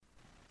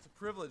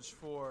privilege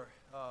for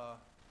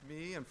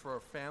me and for our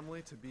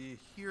family to be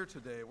here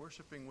today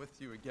worshiping with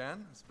you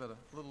again. It's been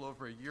a little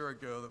over a year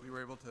ago that we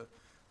were able to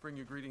bring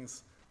you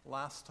greetings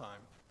last time.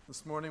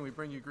 This morning we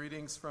bring you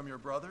greetings from your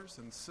brothers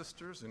and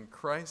sisters in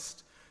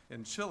Christ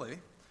in Chile,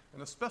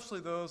 and especially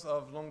those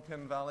of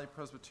Longpin Valley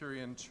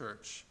Presbyterian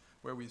Church,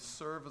 where we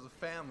serve as a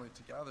family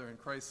together in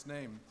Christ's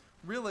name,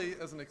 really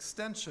as an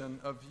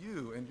extension of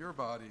you and your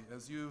body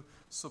as you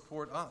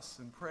support us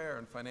in prayer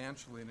and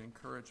financially and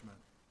encouragement.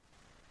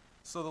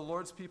 So the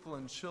Lord's people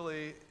in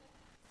Chile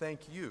thank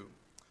you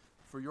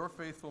for your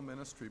faithful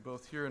ministry,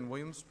 both here in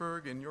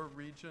Williamsburg, in your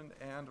region,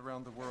 and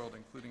around the world,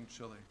 including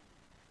Chile.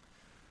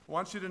 I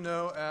want you to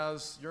know,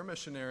 as your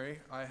missionary,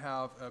 I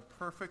have a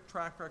perfect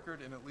track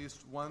record in at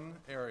least one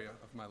area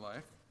of my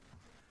life.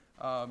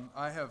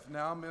 I have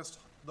now missed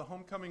the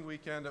homecoming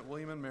weekend at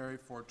William & Mary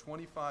for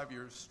 25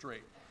 years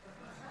straight.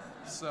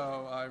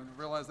 So I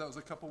realized that was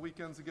a couple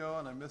weekends ago,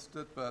 and I missed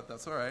it, but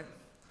that's all right.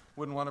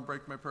 Wouldn't want to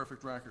break my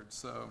perfect record,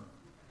 so...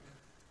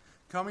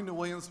 Coming to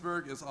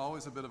Williamsburg is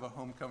always a bit of a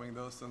homecoming,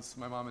 though, since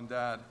my mom and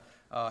dad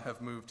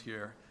have moved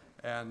here.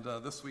 And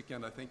this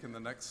weekend, I think in the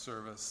next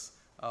service,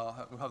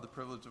 we'll have the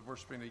privilege of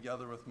worshiping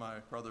together with my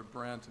brother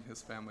Brent and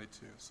his family,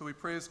 too. So we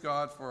praise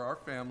God for our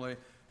family,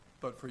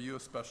 but for you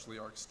especially,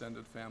 our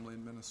extended family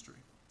and ministry.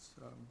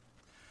 So,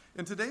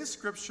 in today's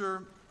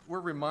scripture,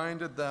 we're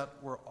reminded that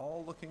we're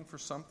all looking for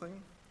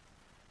something,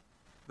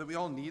 that we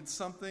all need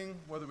something,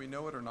 whether we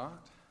know it or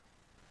not.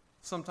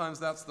 Sometimes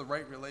that's the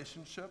right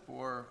relationship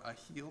or a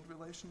healed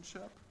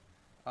relationship.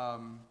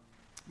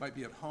 Might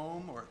be at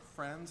home or at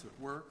friends, at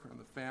work, or in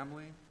the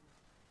family.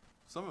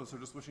 Some of us are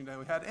just wishing that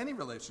we had any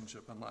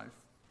relationship in life.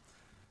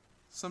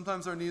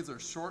 Sometimes our needs are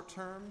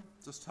short-term,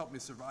 just help me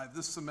survive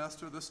this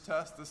semester, this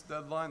test, this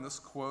deadline, this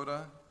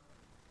quota.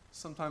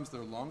 Sometimes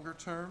they're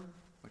longer-term,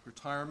 like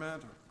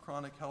retirement or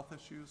chronic health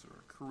issues or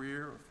a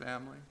career or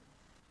family.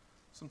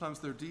 Sometimes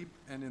they're deep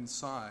and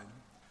inside.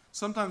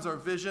 Sometimes our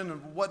vision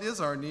of what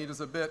is our need is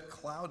a bit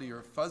cloudy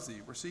or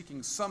fuzzy. We're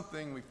seeking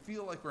something, we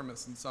feel like we're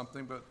missing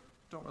something, but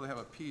don't really have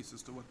a peace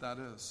as to what that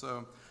is.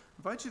 So I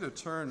invite you to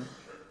turn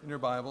in your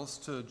Bibles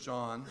to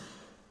John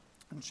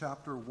in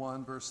chapter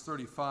 1, verse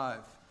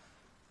 35.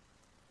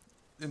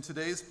 In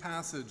today's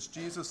passage,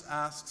 Jesus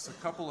asks a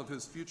couple of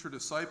his future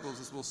disciples,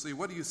 as we'll see,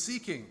 what are you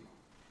seeking?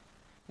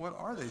 What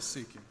are they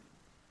seeking?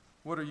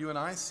 What are you and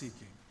I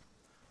seeking?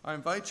 I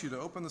invite you to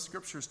open the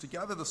scriptures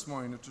together this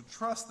morning and to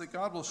trust that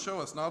God will show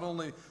us not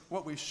only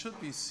what we should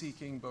be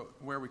seeking, but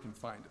where we can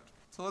find it.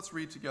 So let's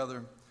read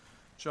together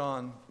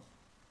John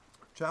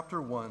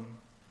chapter 1,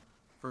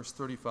 verse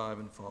 35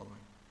 and following.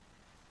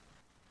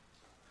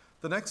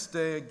 The next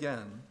day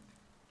again,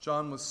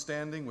 John was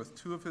standing with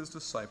two of his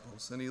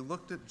disciples, and he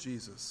looked at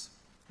Jesus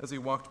as he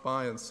walked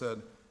by and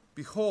said,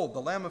 "Behold,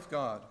 the Lamb of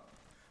God."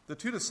 The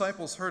two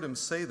disciples heard him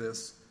say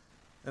this,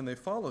 and they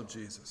followed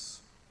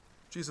Jesus.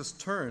 Jesus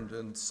turned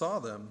and saw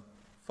them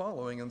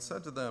following and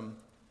said to them,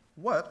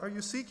 "What are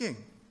you seeking?"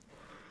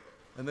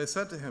 And they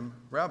said to him,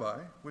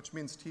 "Rabbi," which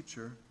means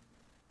teacher,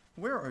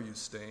 "where are you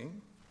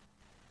staying?"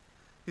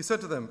 He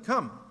said to them,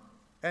 "Come,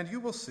 and you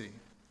will see."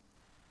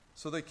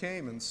 So they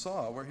came and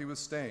saw where he was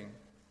staying,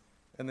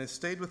 and they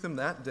stayed with him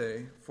that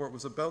day, for it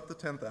was about the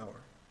 10th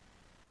hour.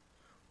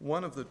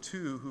 One of the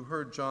two who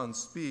heard John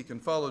speak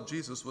and followed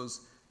Jesus was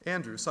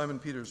Andrew, Simon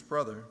Peter's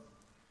brother.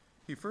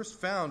 He first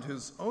found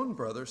his own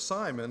brother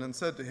Simon and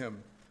said to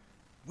him,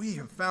 "We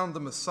have found the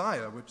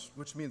Messiah,"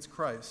 which means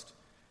Christ.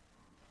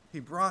 He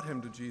brought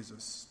him to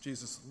Jesus.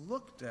 Jesus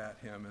looked at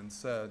him and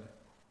said,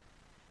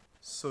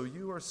 "So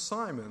you are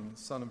Simon,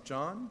 son of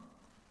John?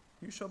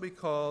 You shall be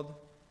called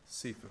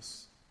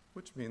Cephas,"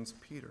 which means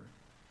Peter.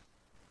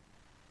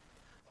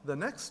 The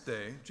next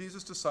day,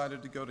 Jesus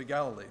decided to go to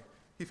Galilee.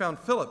 He found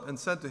Philip and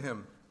said to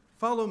him,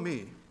 "Follow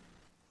me."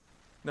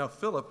 Now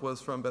Philip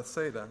was from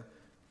Bethsaida,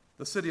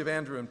 the city of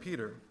Andrew and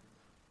Peter.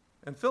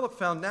 And Philip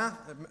found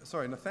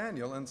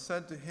Nathanael and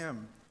said to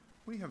him,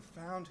 "We have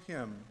found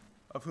him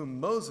of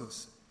whom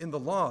Moses in the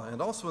law and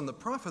also in the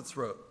prophets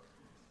wrote,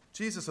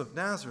 Jesus of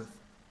Nazareth,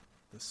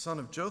 the son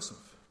of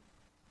Joseph."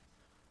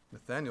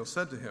 Nathanael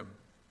said to him,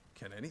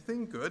 "Can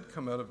anything good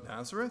come out of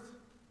Nazareth?"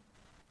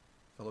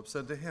 Philip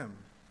said to him,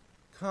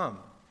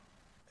 "Come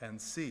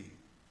and see."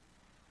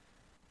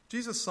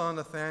 Jesus saw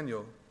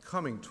Nathanael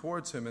coming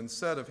towards him and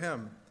said of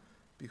him,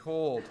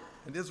 "Behold,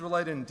 an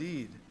Israelite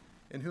indeed,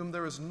 in whom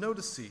there is no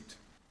deceit."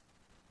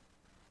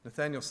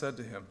 Nathanael said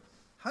to him,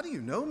 "How do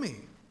you know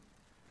me?"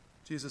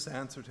 Jesus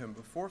answered him,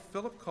 "Before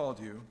Philip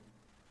called you,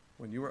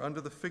 when you were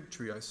under the fig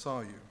tree, I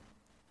saw you."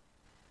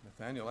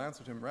 Nathanael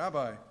answered him,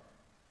 "Rabbi,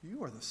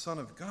 you are the Son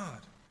of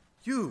God.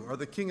 You are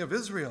the King of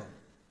Israel."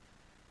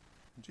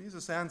 And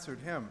Jesus answered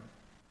him,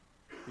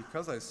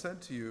 "Because I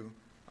said to you,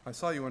 I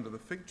saw you under the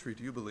fig tree,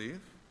 do you believe?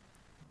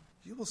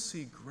 You will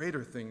see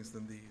greater things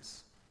than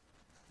these."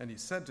 And he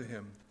said to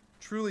him,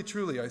 "Truly,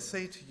 truly, I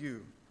say to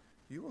you,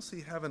 you will see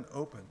heaven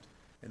opened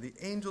and the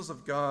angels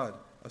of God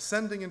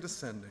ascending and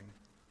descending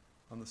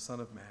on the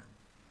Son of Man."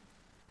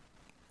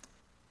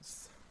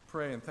 Let's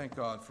pray and thank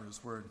God for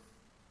his word.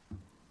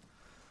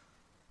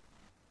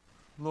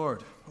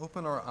 Lord,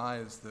 open our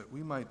eyes that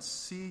we might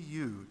see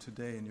you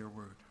today in your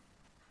word.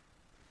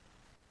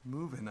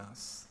 Move in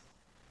us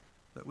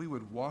that we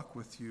would walk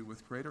with you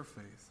with greater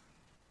faith.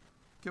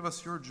 Give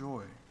us your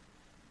joy. In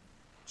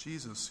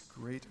Jesus'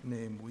 great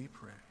name we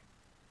pray.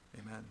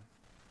 Amen.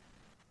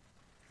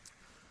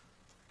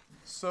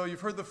 So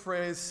you've heard the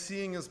phrase,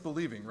 seeing is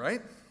believing,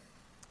 right?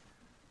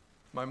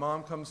 My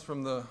mom comes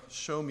from the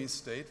Show Me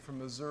state, from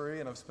Missouri,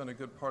 and I've spent a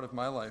good part of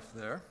my life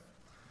there.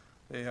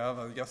 They have,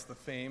 I guess, the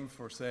fame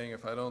for saying,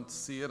 if I don't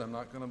see it, I'm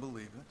not going to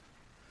believe it.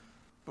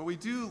 But we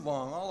do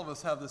long, all of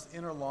us have this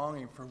inner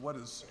longing for what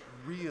is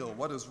real,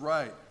 what is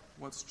right,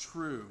 what's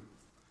true.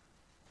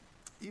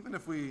 Even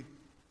if we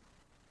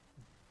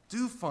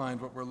do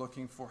find what we're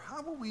looking for,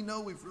 how will we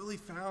know we've really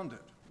found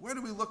it? Where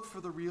do we look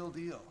for the real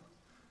deal?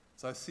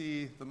 As I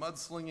see the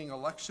mudslinging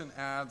election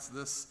ads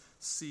this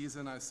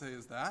season, I say,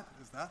 is that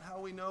how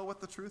we know what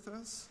the truth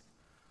is?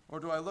 Or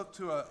do I look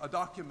to a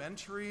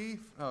documentary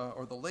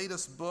or the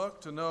latest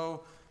book to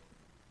know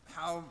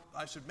how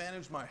I should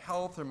manage my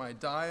health or my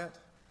diet?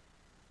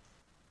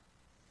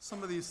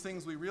 Some of these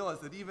things we realize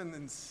that even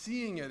in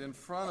seeing it in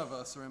front of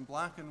us or in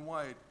black and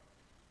white,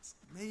 it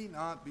may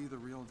not be the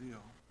real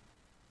deal.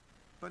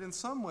 But in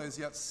some ways,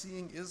 yet,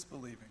 seeing is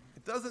believing.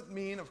 It doesn't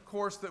mean, of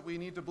course, that we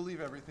need to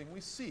believe everything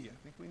we see. I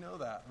think we know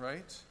that,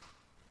 right?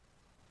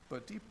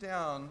 But deep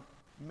down,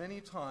 many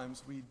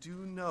times we do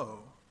know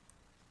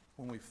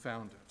when we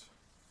found it.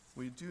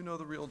 We do know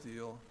the real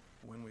deal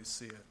when we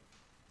see it.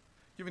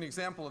 I'll give you an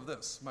example of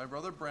this. My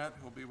brother Brent,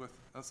 who will be with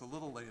us a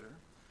little later,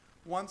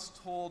 once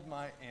told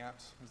my aunt,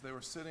 as they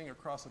were sitting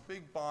across a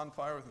big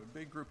bonfire with a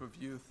big group of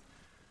youth,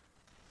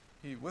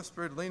 he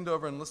leaned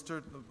over and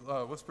whispered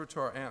to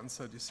our aunt and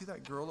said, "You see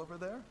that girl over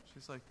there?"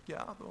 She's like,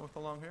 "Yeah, the one with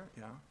the long hair?"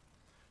 "Yeah."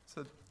 He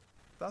said,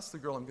 "That's the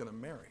girl I'm going to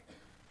marry."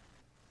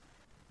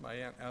 My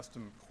aunt asked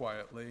him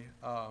quietly,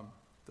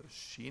 "Does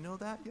she know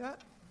that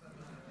yet?"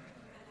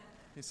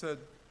 He said,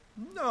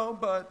 "No,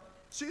 but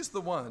she's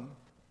the one."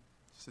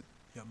 She said,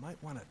 "You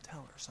might want to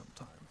tell her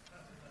sometime."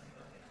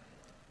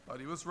 But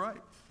he was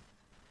right.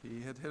 He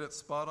had hit it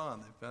spot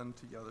on. They've been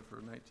together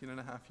for 19 and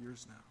a half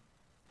years now.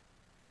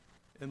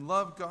 In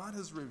love, God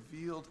has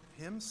revealed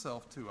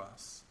himself to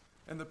us.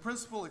 And the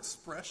principal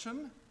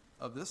expression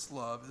of this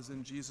love is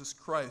in Jesus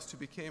Christ, who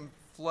became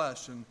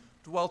flesh and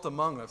dwelt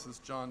among us, as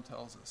John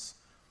tells us.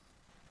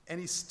 And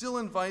he still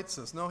invites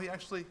us. No, he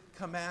actually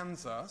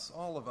commands us,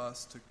 all of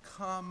us, to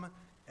come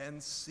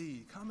and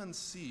see. Come and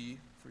see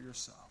for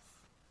yourself.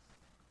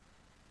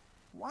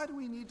 Why do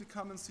we need to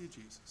come and see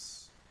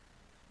Jesus?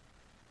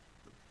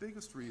 The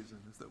biggest reason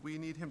is that we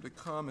need him to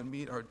come and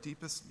meet our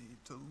deepest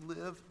need, to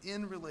live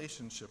in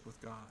relationship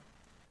with God.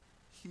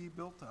 He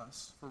built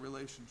us for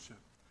relationship,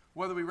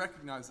 whether we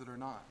recognize it or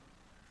not.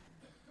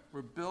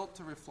 We're built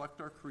to reflect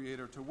our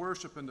Creator, to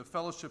worship and to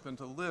fellowship and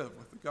to live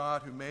with the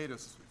God who made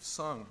us, as we've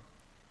sung.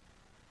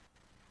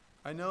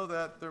 I know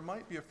that there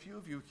might be a few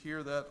of you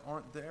here that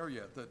aren't there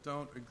yet, that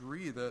don't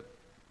agree that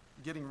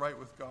getting right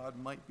with God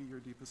might be your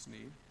deepest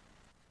need.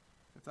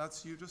 If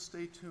that's you, just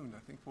stay tuned. I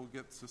think we'll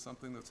get to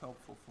something that's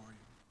helpful for you.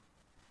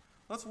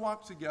 Let's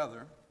walk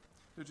together.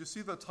 Did you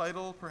see the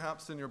title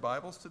perhaps in your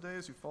Bibles today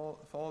as you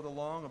followed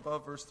along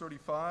above verse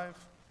 35?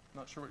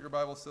 Not sure what your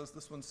Bible says.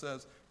 This one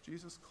says,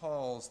 Jesus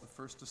calls the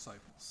first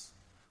disciples.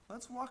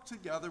 Let's walk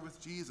together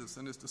with Jesus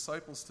and his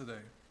disciples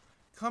today.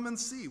 Come and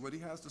see what he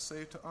has to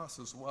say to us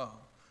as well.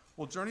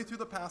 We'll journey through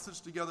the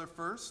passage together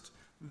first.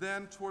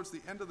 Then towards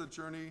the end of the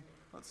journey,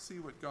 let's see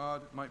what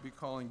God might be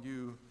calling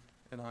you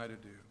and I to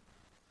do.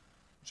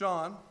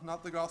 John,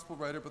 not the gospel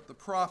writer, but the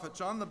prophet,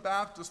 John the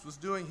Baptist, was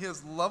doing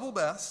his level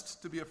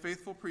best to be a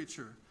faithful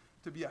preacher,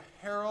 to be a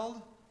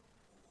herald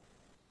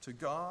to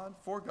God,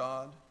 for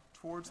God,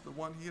 towards the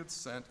one he had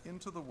sent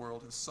into the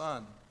world, his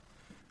Son.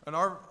 And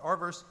our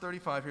verse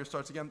 35 here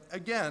starts again.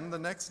 Again, the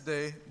next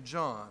day,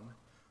 John.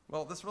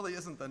 Well, this really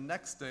isn't the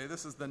next day.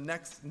 This is the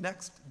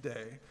next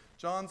day.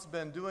 John's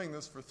been doing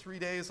this for 3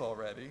 days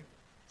already.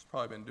 He's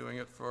probably been doing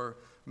it for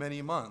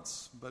many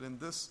months. But in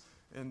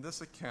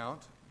this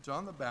account,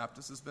 John the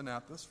Baptist has been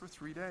at this for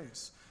 3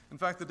 days. In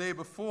fact, the day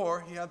before,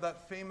 he had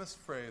that famous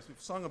phrase.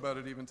 We've sung about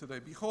it even today.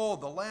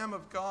 Behold, the Lamb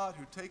of God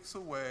who takes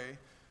away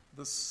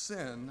the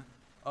sin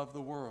of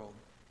the world.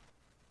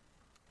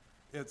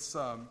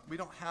 We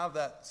don't have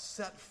that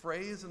set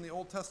phrase in the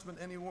Old Testament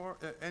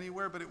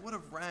anywhere, but it would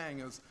have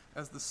rang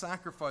as the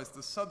sacrifice,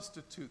 the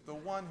substitute, the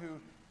one who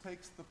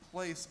takes the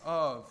place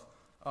of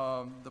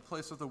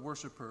the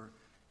worshiper,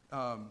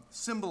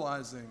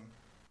 symbolizing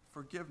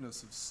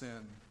forgiveness of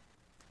sin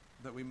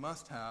that we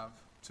must have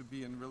to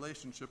be in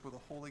relationship with a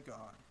holy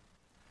God.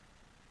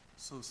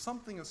 So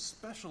something is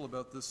special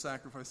about this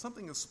sacrifice.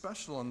 Something is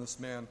special on this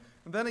man.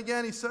 And then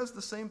again, he says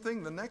the same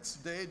thing. The next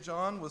day,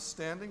 John was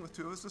standing with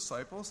two of his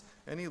disciples,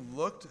 and he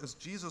looked as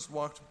Jesus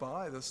walked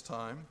by this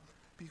time.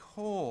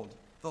 Behold,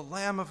 the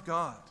Lamb of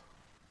God.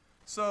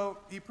 So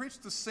he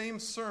preached the same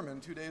sermon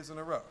 2 days in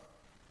a row.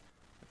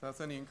 If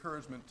that's any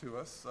encouragement to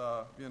us,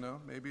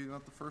 maybe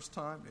not the first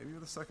time, maybe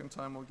the second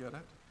time we'll get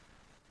it.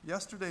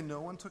 Yesterday,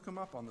 no one took him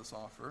up on this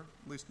offer,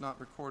 at least not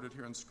recorded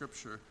here in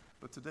Scripture.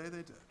 But today they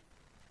did.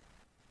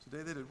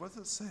 Today they did. What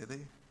does it say?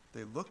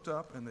 They looked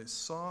up and they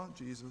saw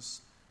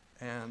Jesus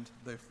and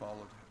they followed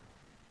him.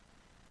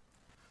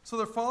 So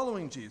they're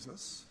following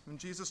Jesus, and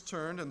Jesus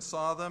turned and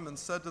saw them and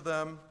said to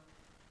them,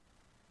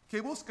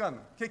 ¿Qué buscan?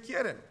 ¿Qué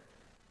quieren?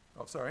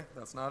 Oh, sorry,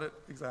 that's not it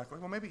exactly.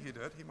 Well, maybe he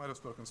did. He might have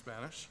spoken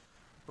Spanish.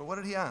 But what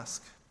did he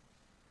ask?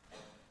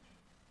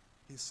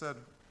 He said,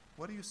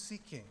 what are you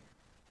seeking?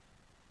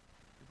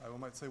 The Bible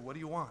might say, what do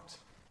you want?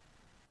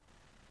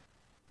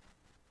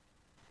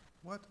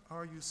 What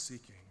are you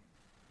seeking?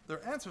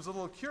 Their answer is a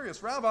little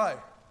curious. Rabbi,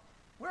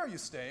 where are you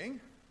staying?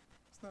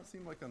 Doesn't that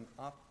seem like that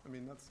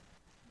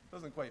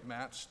doesn't quite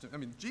match.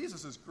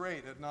 Jesus is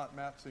great at not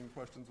matching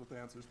questions with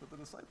answers, but the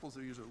disciples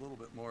are usually a little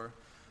bit more,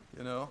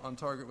 on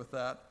target with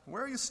that.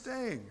 Where are you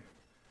staying?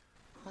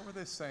 What were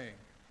they saying?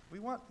 We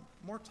want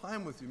more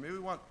time with you. Maybe we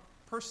want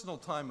personal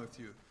time with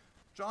you.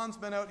 John's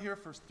been out here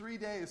for 3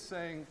 days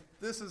saying,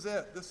 this is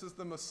it. This is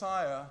the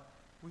Messiah.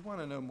 We want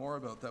to know more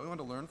about that. We want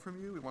to learn from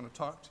you. We want to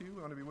talk to you.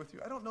 We want to be with you.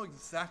 I don't know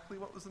exactly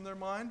what was in their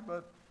mind,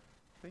 but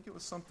I think it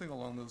was something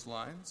along those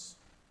lines.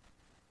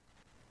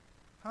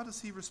 How does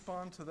he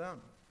respond to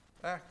them?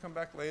 Come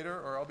back later,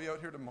 or I'll be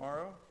out here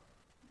tomorrow.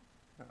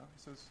 No,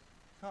 he says,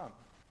 come,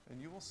 and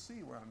you will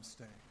see where I'm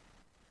staying.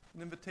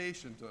 An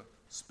invitation to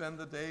spend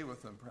the day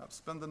with him, perhaps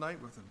spend the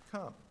night with him.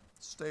 Come,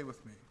 stay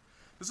with me.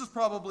 This is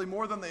probably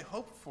more than they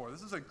hoped for.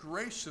 This is a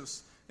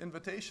gracious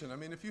invitation.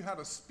 If you had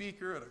a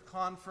speaker at a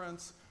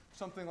conference,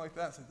 something like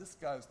that, say, this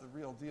guy's the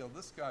real deal.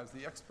 This guy's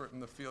the expert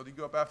in the field. You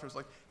go up after, it's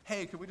like,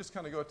 hey, could we just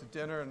kind of go out to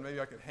dinner and maybe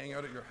I could hang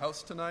out at your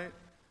house tonight?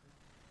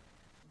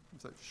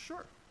 He's like,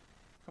 sure,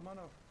 come on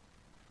over.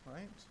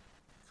 Right?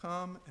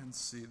 Come and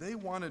see. They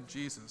wanted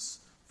Jesus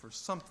for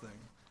something,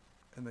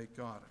 and they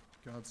got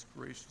it. God's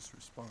gracious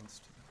response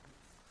to them.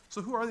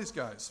 So who are these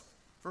guys?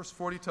 Verse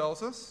 40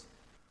 tells us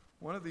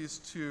one of these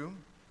two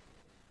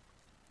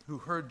who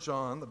heard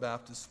John the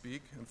Baptist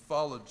speak and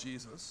followed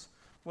Jesus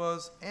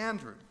was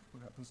Andrew, who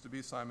happens to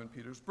be Simon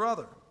Peter's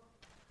brother.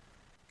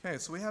 Okay,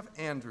 so we have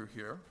Andrew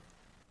here,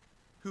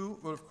 who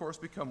would, of course,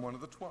 become one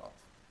of the 12.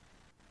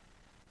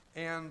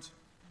 And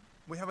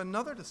we have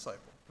another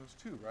disciple. There's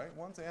two, right?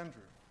 One's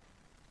Andrew.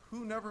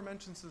 Who never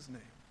mentions his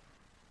name?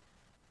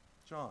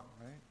 John,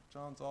 right?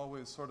 John's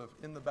always sort of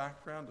in the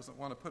background, doesn't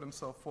want to put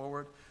himself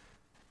forward.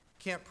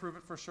 Can't prove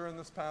it for sure in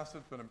this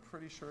passage, but I'm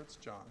pretty sure it's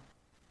John.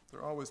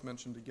 They're always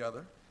mentioned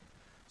together.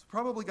 So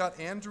probably got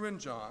Andrew and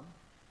John.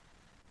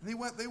 And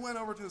they went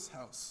over to his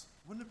house.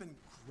 Wouldn't it have been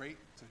great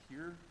to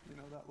hear,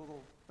 that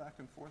little back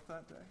and forth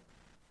that day?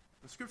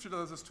 The scripture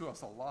does this to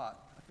us a lot.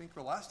 I think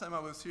the last time I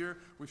was here,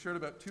 we shared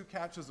about 2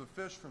 catches of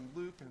fish from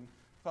Luke and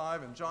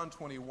 5 and John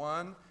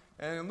 21.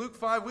 And in Luke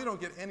 5, we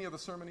don't get any of the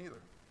sermon either.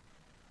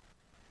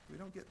 We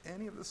don't get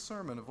any of the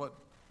sermon of what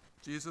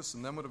Jesus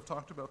and them would have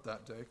talked about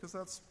that day, because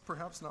that's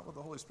perhaps not what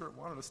the Holy Spirit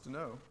wanted us to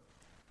know.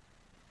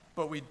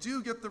 But we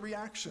do get the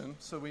reaction,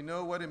 so we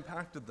know what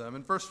impacted them.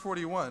 In verse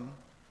 41,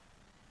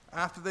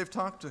 after they've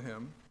talked to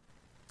him,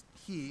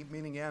 he,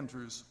 meaning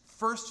Andrews,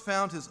 first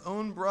found his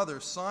own brother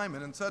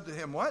Simon and said to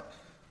him, what?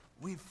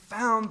 We've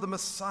found the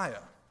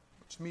Messiah,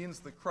 which means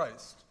the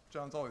Christ.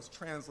 John's always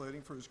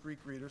translating for his Greek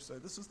readers, say,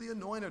 this is the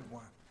anointed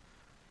one.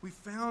 We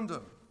found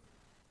him.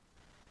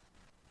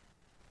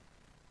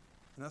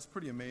 And that's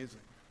pretty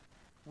amazing.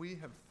 We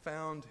have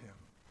found him.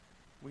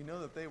 We know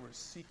that they were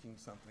seeking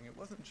something. It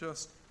wasn't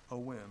just a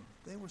whim.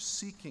 They were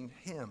seeking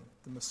him,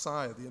 the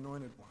Messiah, the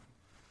anointed one.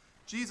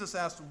 Jesus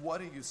asked,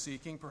 what are you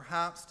seeking?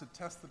 Perhaps to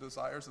test the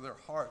desires of their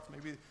hearts.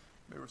 Maybe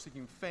they were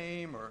seeking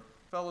fame or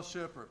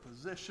fellowship or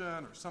position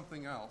or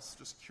something else,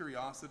 just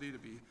curiosity to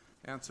be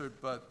answered,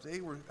 but they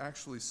were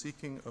actually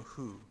seeking a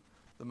who,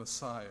 the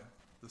Messiah,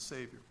 the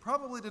Savior.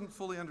 Probably didn't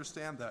fully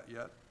understand that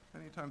yet,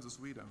 many times as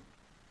we don't.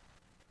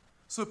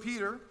 So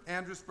Peter,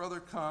 Andrew's brother,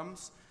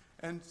 comes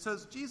and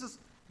says, Jesus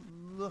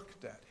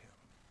looked at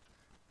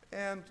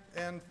him.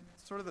 And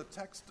sort of the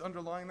text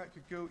underlying that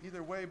could go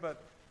either way,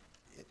 but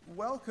it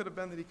well could have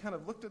been that he kind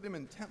of looked at him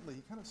intently.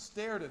 He kind of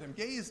stared at him,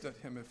 gazed at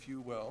him, if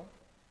you will.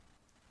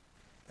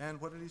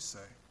 And what did he say?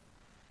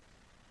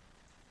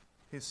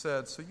 He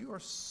said, so you are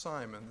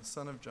Simon, the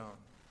son of John.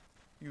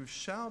 You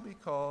shall be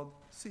called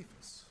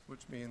Cephas,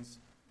 which means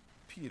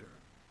Peter.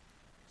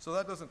 So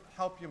that doesn't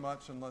help you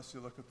much unless you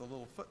look at the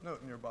little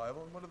footnote in your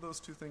Bible. And what do those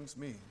two things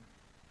mean?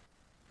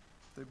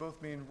 They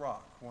both mean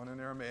rock, one in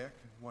Aramaic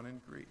and one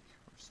in Greek,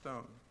 or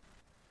stone.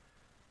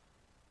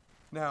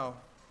 Now,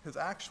 his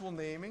actual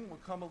naming will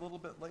come a little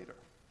bit later,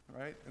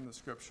 right, in the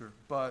scripture.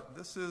 But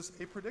this is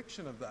a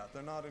prediction of that.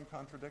 They're not in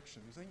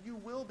contradiction. He's saying, you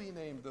will be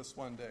named this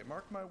one day.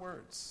 Mark my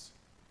words.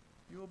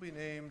 You will be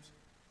named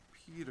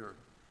Peter,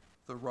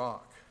 the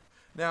rock.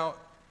 Now,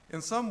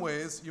 in some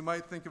ways, you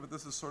might think of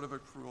this as sort of a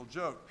cruel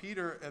joke.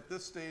 Peter, at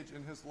this stage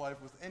in his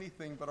life, was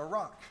anything but a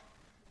rock.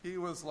 He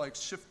was like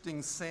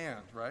shifting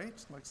sand,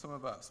 right? Like some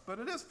of us. But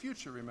it is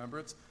future, remember.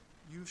 It's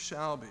you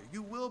shall be.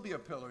 You will be a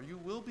pillar. You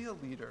will be a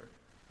leader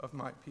of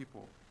my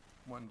people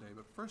one day.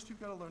 But first, you've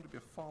got to learn to be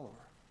a follower.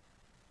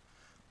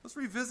 Let's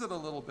revisit a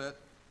little bit.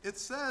 It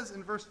says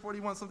in verse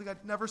 41 something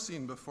I'd never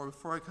seen before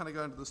I kind of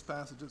got into this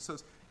passage. It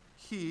says,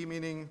 he,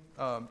 meaning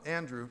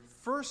Andrew,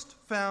 first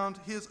found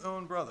his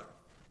own brother.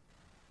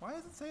 Why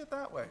does it say it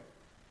that way?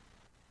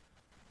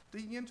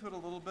 Digging into it a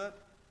little bit,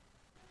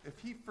 if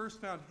he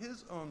first found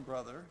his own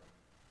brother,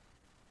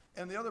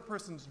 and the other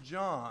person's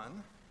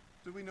John,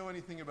 do we know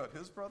anything about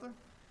his brother?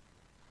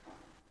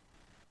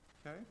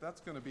 Okay,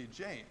 that's going to be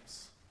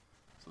James.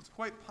 So it's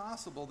quite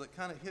possible that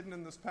kind of hidden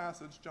in this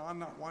passage, John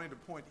not wanting to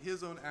point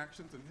his own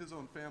actions and his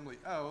own family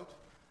out,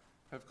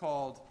 have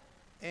called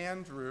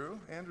Andrew.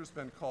 Andrew's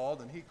been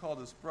called, and he called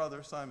his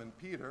brother Simon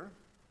Peter.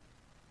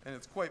 And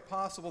it's quite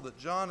possible that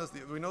John is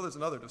we know there's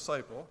another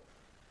disciple,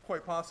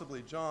 quite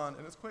possibly John,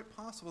 and it's quite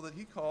possible that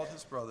he called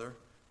his brother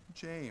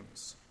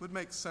James. Would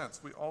make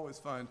sense. We always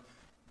find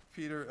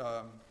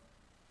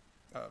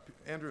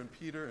Andrew and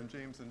Peter and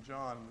James and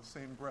John in the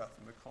same breath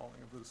in the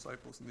calling of the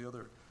disciples in the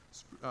other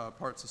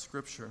parts of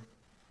Scripture.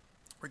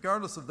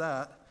 Regardless of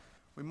that,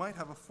 we might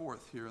have a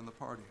fourth here in the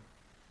party.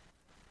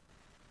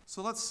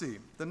 So let's see.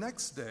 The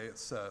next day, it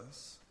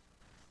says,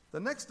 the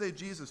next day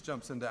Jesus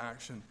jumps into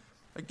action.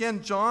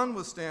 Again, John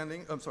was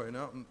standing,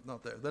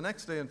 not there. The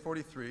next day in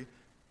 43,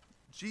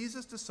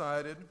 Jesus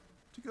decided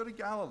to go to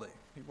Galilee.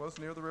 He was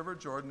near the river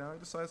Jordan. Now he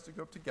decides to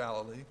go up to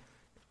Galilee.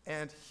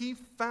 And he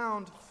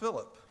found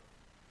Philip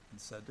and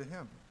said to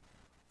him,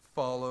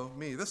 "Follow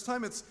me." This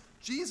time it's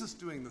Jesus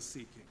doing the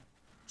seeking.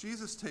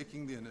 Jesus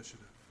taking the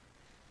initiative.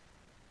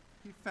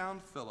 He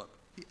found Philip.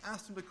 He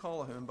asked him to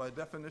call him. By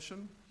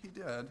definition, he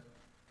did.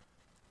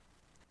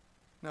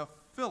 Now,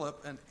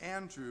 Philip and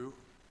Andrew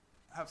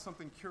have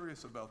something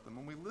curious about them.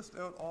 When we list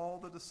out all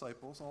the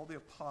disciples, all the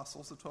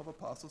apostles, the 12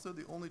 apostles, they're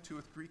the only two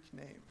with Greek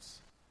names,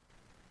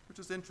 which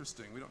is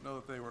interesting. We don't know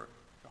if they were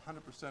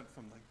 100%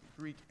 from the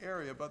Greek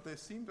area, but they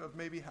seem to have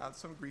maybe had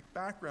some Greek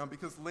background,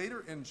 because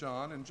later in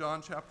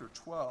John chapter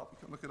 12, you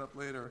can look it up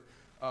later,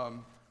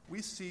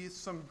 we see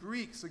some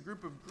Greeks, a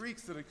group of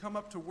Greeks that had come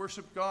up to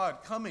worship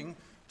God, coming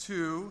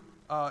to,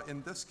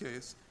 in this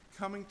case,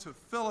 coming to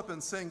Philip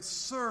and saying,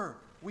 "Sir,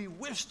 we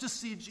wish to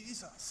see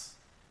Jesus."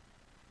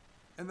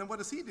 And then what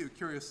does he do,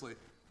 curiously?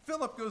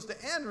 Philip goes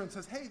to Andrew and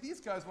says, "Hey, these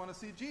guys want to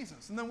see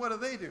Jesus." And then what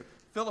do?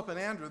 Philip and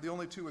Andrew, the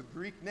only two with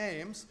Greek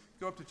names,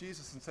 go up to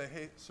Jesus and say,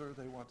 "Hey, sir,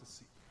 they want to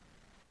see you."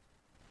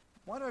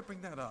 Why do I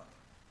bring that up?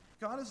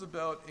 God is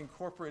about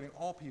incorporating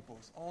all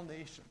peoples, all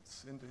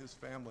nations into his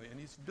family, and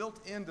he's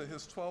built into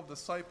his 12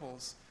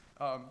 disciples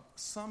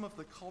some of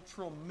the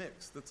cultural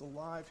mix that's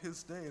alive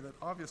his day, that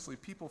obviously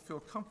people feel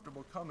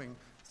comfortable coming,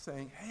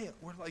 saying, "Hey,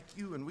 we're like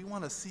you, and we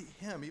want to see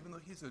him, even though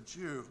he's a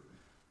Jew.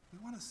 We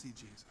want to see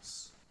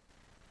Jesus."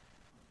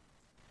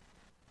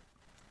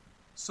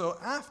 So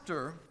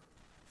after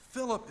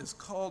Philip is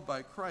called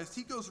by Christ,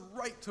 he goes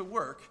right to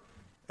work.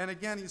 And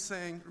again, he's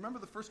saying, remember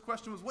the first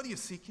question was, what are you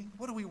seeking?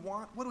 What do we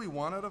want? What do we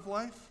want out of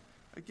life?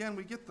 Again,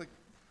 we get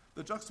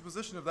the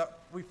juxtaposition of that.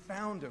 We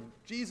found him.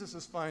 Jesus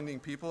is finding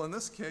people. In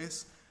this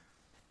case,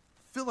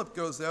 Philip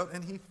goes out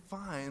and he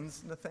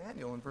finds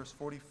Nathanael in verse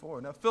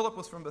 44. Now, Philip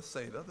was from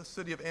Bethsaida, the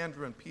city of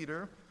Andrew and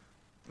Peter,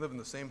 live in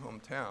the same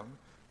hometown.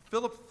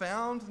 Philip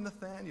found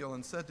Nathanael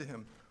and said to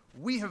him,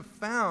 "We have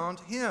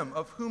found him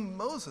of whom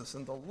Moses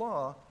and the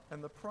law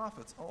and the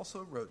prophets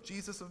also wrote,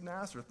 Jesus of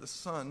Nazareth, the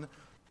son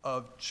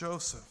of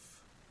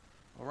Joseph."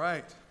 All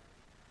right,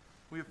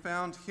 we have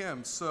found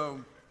him.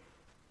 So,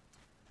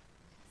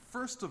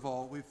 first of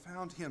all, we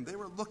found him. They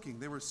were looking,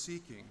 they were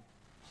seeking,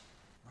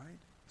 right?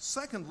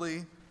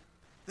 Secondly,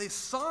 they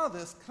saw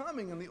this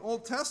coming in the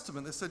Old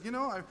Testament. They said,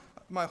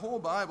 my whole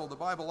Bible, the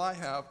Bible I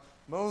have,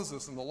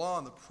 Moses and the law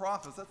and the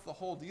prophets, that's the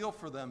whole deal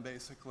for them,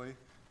 basically.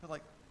 They're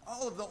like,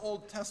 all of the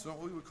Old Testament,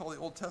 what we would call the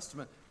Old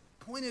Testament,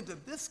 pointed to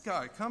this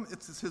guy. Come,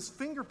 his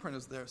fingerprint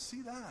is there.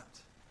 See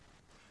that?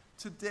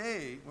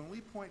 Today, when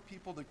we point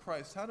people to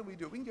Christ, how do we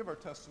do it? We can give our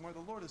testimony.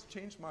 The Lord has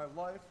changed my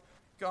life.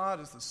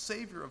 God is the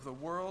Savior of the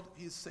world.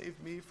 He's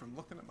saved me from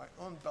looking at my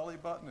own belly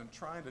button and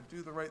trying to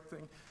do the right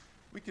thing.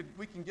 We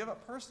can give a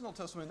personal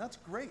testimony, and that's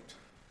great.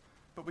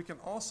 But we can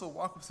also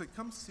walk up and say,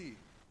 "Come see,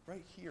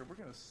 right here. We're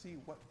going to see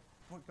what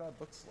God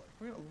looks like.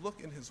 We're going to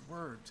look in his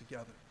word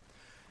together."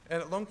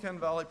 And at Lone Canyon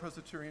Valley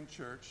Presbyterian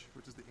Church,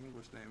 which is the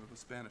English name of a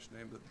Spanish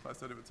name that if I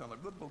said it would sound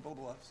like blah, blah, blah,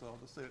 blah, so I'll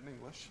just say it in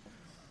English.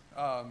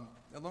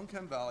 At Lone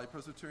Canyon Valley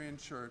Presbyterian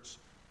Church,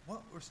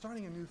 we're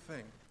starting a new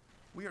thing.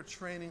 We are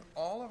training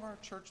all of our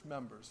church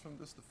members from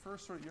the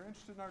first sort of, you're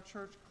interested in our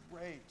church?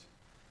 Great.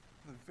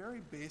 The very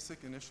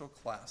basic initial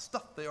class,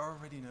 stuff they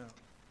already know.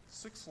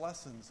 6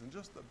 lessons and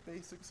just the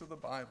basics of the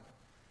Bible.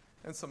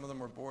 And some of them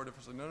were bored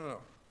if they're like,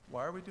 no.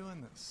 Why are we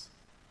doing this?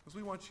 Because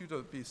we want you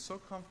to be so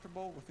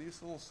comfortable with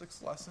these little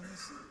 6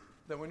 lessons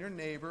that when your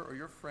neighbor or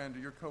your friend or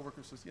your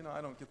coworker says,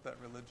 I don't get that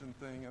religion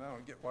thing, and I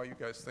don't get why you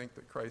guys think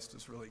that Christ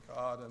is really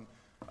God, and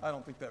I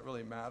don't think that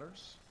really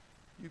matters.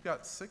 You've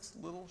got 6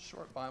 little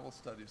short Bible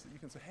studies that you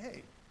can say, "Hey,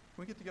 can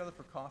we get together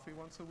for coffee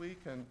once a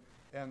week? And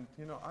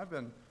I've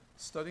been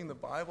studying the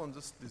Bible and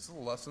just these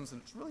little lessons,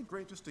 and it's really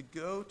great just to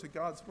go to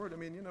God's Word.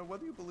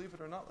 Whether you believe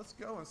it or not, let's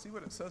go and see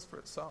what it says for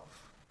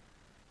itself."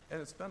 And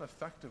it's been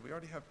effective. We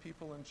already have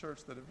people in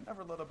church that have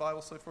never led a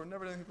Bible study before,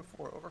 never done anything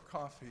before, over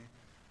coffee,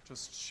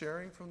 just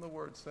sharing from the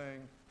Word,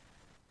 saying,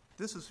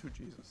 This is who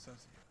Jesus says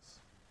he is.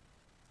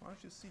 Why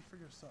don't you see for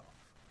yourself?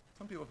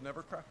 Some people have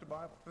never cracked a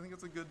Bible. They think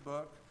it's a good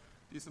book,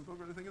 decent book,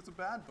 or they think it's a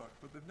bad book,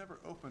 but they've never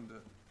opened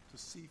it to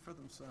see for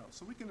themselves.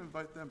 So we can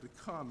invite them to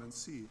come and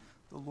see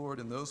the Lord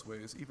in those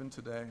ways, even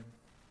today.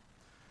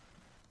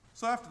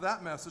 So after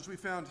that message, we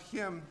found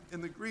him.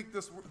 In the Greek,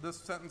 this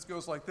sentence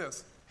goes like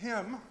this.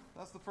 Him,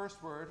 that's the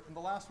first word, and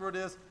the last word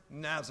is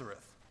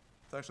Nazareth.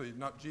 It's actually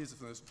not Jesus,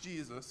 and it's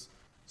Jesus,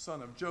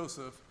 son of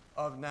Joseph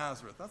of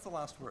Nazareth. That's the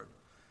last word.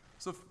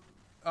 So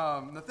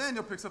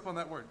Nathanael picks up on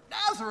that word,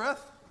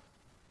 Nazareth.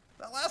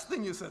 That last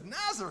thing you said,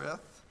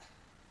 Nazareth.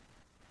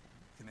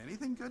 Can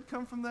anything good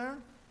come from there?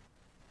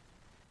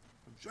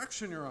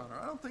 Objection, Your Honor.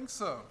 I don't think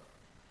so.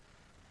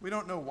 We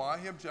don't know why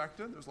he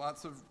objected. There's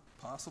lots of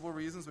possible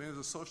reasons. Maybe there's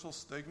a social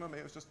stigma.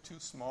 Maybe it was just too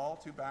small,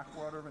 too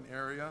backwater of an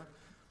area.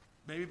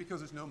 Maybe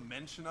because there's no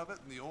mention of it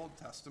in the Old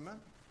Testament.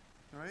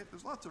 Right?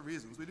 There's lots of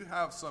reasons. We do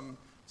have some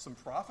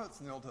prophets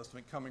in the Old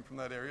Testament coming from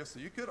that area, so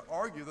you could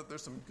argue that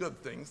there's some good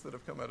things that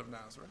have come out of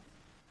Nazareth.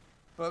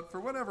 But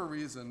for whatever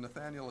reason,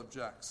 Nathanael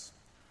objects.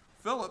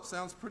 Philip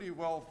sounds pretty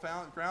well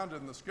grounded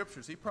in the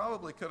scriptures. He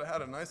probably could have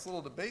had a nice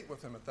little debate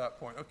with him at that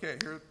point. Okay,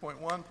 here's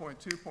point 1, point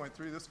 2, point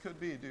 3. This could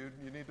be, dude.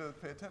 You need to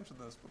pay attention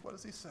to this. But what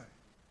does he say?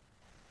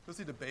 Does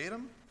he debate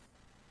him?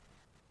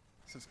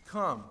 He says,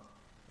 come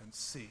and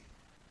see.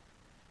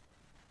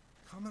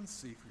 Come and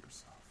see for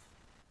yourself.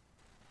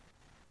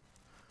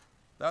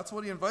 That's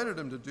what he invited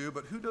him to do,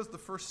 but who does the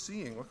first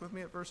seeing? Look with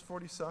me at verse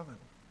 47.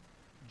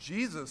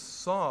 Jesus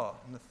saw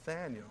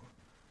Nathanael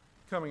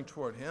coming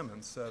toward him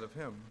and said of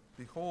him,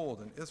 behold,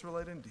 an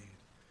Israelite indeed,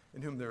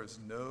 in whom there is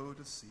no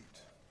deceit.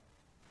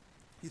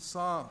 He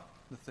saw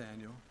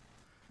Nathanael.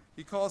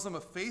 He calls him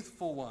a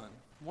faithful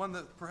one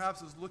that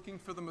perhaps is looking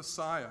for the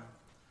Messiah.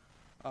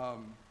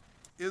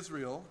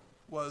 Israel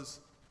was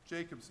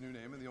Jacob's new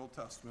name in the Old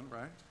Testament,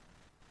 right?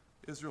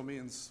 Israel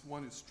means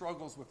one who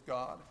struggles with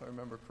God, if I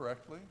remember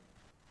correctly.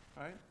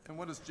 Right? And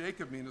what does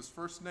Jacob mean? His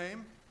first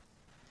name?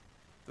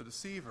 The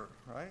deceiver,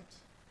 right?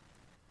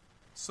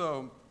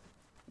 So,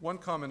 one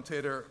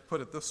commentator put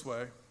it this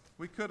way.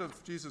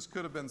 Jesus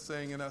could have been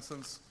saying, in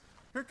essence,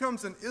 here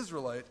comes an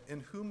Israelite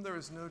in whom there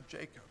is no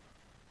Jacob.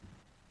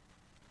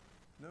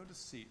 No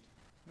deceit,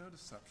 no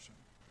deception.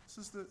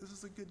 This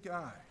is a good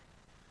guy.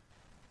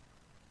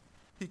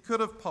 He could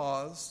have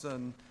paused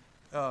and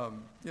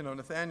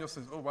Nathanael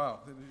says, oh, wow,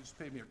 you just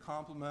paid me a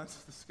compliment.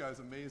 This guy's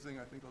amazing.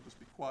 I think I'll just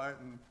be quiet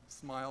and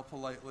smile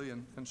politely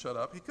and shut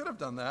up. He could have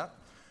done that,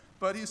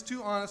 but he's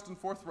too honest and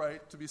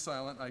forthright to be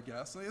silent, I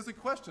guess. And he has a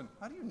question.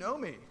 How do you know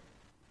me?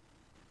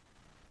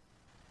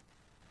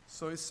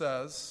 So he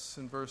says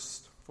in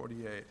verse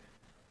 48,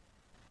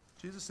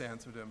 Jesus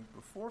answered him,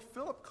 before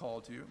Philip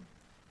called you,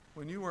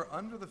 when you were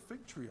under the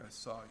fig tree, I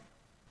saw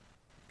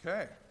you.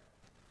 Okay.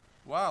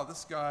 Wow,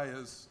 this guy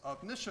is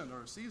omniscient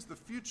or sees the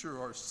future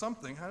or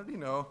something. How did he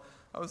know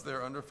I was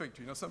there under a fig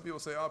tree? Some people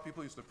say,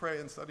 people used to pray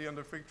and study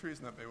under fig trees,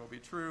 and that may well be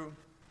true.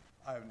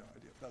 I have no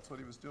idea if that's what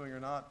he was doing or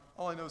not.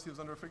 All I know is he was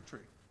under a fig tree.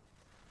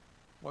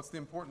 What's the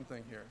important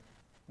thing here?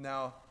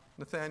 Now,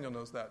 Nathanael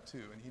knows that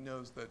too, and he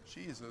knows that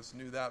Jesus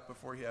knew that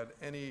before he had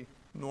any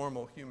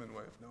normal human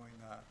way of knowing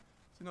that.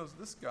 So he knows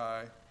this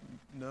guy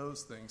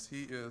knows things.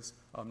 He is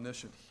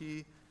omniscient.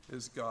 He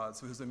is God.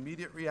 So his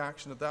immediate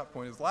reaction at that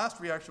point, his last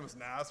reaction was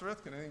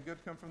Nazareth. Can anything good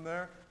come from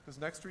there? His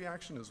next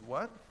reaction is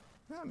what?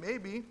 Yeah,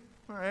 maybe.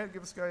 All right,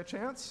 give this guy a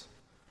chance.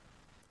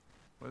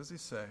 What does he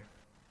say?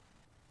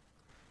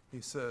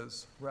 He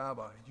says,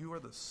 Rabbi, you are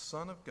the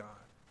Son of God.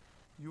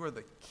 You are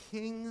the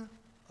King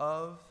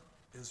of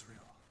Israel.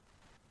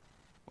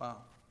 Wow,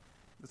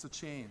 it's a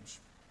change.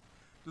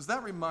 Does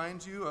that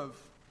remind you of,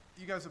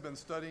 you guys have been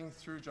studying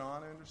through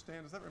John, I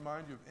understand. Does that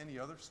remind you of any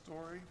other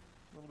story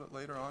a little bit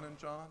later on in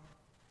John?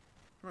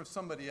 Remember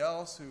somebody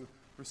else who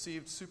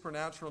received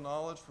supernatural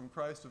knowledge from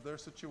Christ of their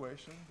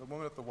situation? The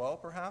woman at the well,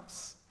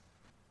 perhaps?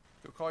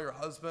 Go call your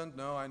husband.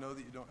 No, I know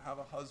that you don't have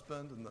a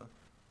husband. And the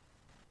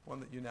one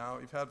that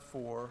you've had 4,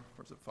 or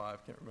is it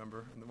 5? Can't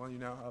remember. And the one you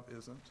now have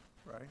isn't,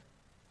 right?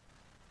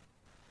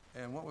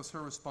 And what was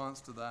her response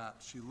to that?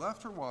 She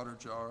left her water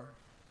jar,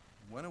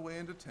 went away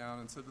into town,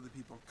 and said to the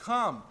people,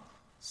 come,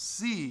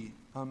 see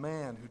a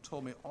man who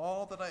told me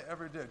all that I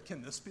ever did.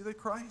 Can this be the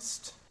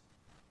Christ?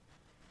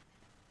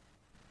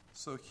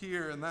 So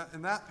here in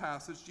that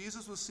passage,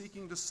 Jesus was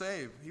seeking to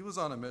save. He was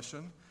on a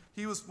mission.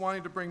 He was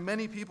wanting to bring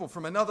many people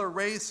from another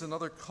race,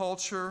 another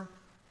culture,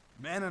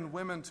 men and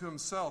women to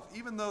himself,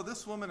 even though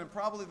this woman and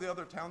probably the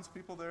other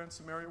townspeople there in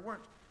Samaria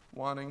weren't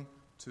wanting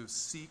to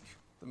seek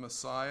the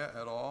Messiah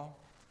at all.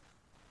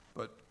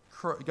 But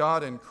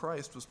God in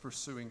Christ was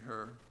pursuing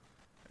her.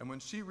 And when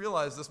she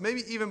realized this,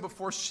 maybe even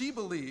before she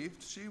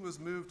believed, she was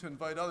moved to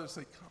invite others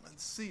to say, come and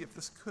see if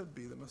this could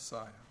be the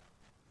Messiah.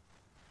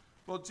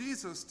 Well,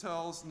 Jesus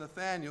tells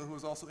Nathanael, who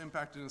was also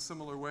impacted in a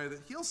similar way, that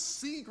he'll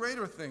see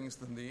greater things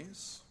than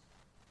these.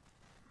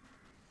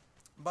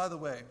 By the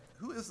way,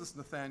 who is this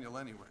Nathanael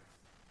anyway?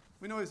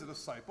 We know he's a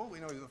disciple. We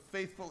know he's a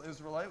faithful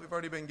Israelite. We've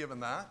already been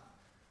given that.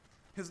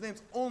 His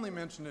name's only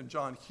mentioned in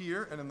John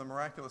here and in the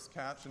miraculous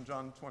catch in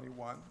John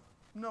 21.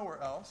 Nowhere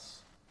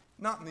else.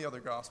 Not in the other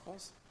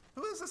Gospels.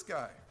 Who is this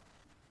guy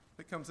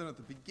that comes in at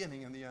the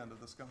beginning and the end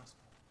of this Gospel?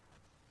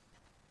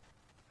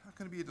 How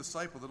can he be a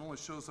disciple that only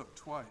shows up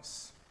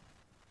twice?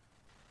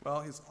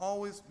 Well, he's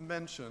always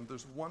mentioned,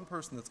 there's one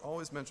person that's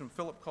always mentioned,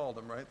 Philip called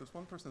him, right? There's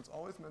one person that's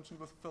always mentioned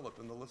with Philip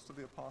in the list of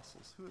the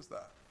apostles. Who is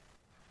that?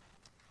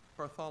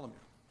 Bartholomew.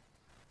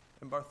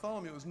 And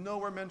Bartholomew is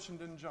nowhere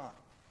mentioned in John.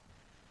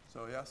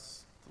 So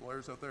yes, the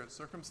lawyers out there, it's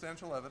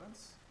circumstantial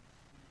evidence,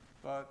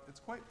 but it's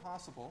quite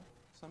possible,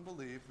 some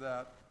believe,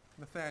 that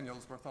Nathanael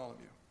is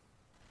Bartholomew.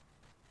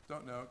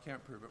 Don't know,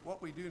 can't prove it.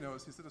 What we do know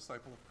is he's a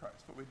disciple of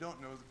Christ. What we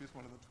don't know is if he's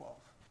one of the 12,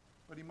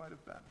 but he might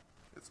have been.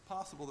 It's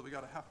possible that we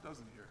got a half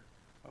dozen here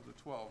of the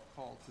 12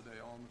 called today,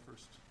 all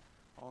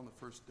in the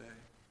first day.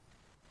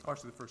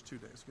 Actually, the first 2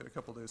 days. We've got a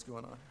couple days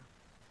going on here.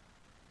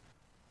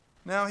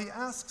 Now, he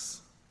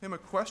asks him a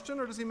question,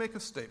 or does he make a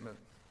statement?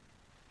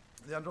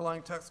 The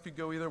underlying text could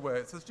go either way.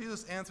 It says,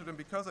 Jesus answered him,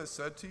 because I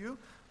said to you,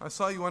 I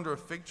saw you under a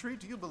fig tree.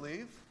 Do you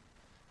believe?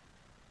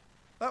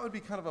 That would be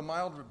kind of a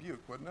mild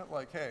rebuke, wouldn't it?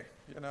 Like, hey,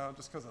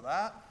 just because of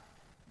that.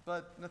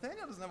 But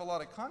Nathanael doesn't have a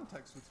lot of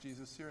context with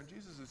Jesus here, and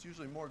Jesus is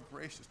usually more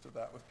gracious to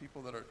that with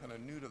people that are kind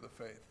of new to the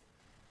faith.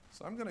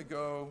 So I'm going to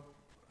go,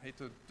 I hate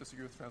to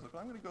disagree with translation, but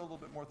I'm going to go a little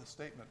bit more with the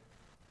statement.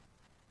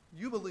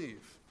 You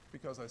believe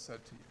because I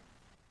said to you,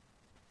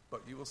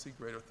 but you will see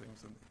greater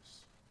things than these.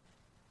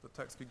 The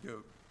text could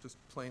go just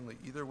plainly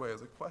either way,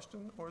 as a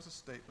question or as a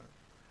statement.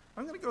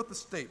 I'm going to go with the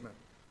statement.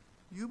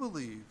 You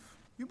believe.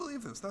 You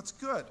believe this. That's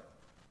good.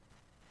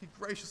 He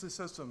graciously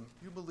says to him,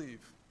 you believe.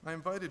 I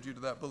invited you to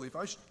that belief.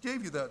 I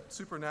gave you that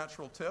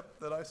supernatural tip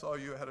that I saw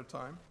you ahead of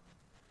time.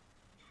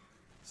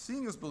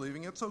 Seeing is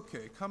believing. It's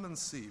okay. Come and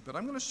see. But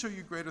I'm going to show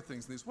you greater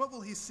things than these. What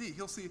will he see?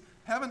 He'll see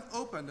heaven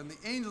opened and the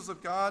angels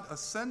of God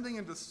ascending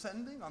and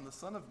descending on the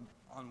Son of,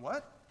 on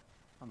what?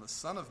 On the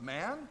Son of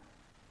Man?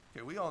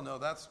 Okay, we all know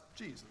that's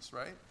Jesus,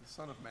 right? The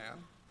Son of Man.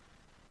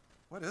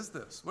 What is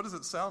this? What does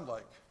it sound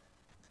like?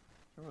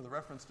 Remember the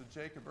reference to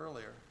Jacob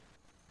earlier.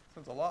 It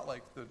sounds a lot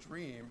like the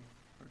dream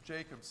where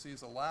Jacob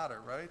sees a ladder,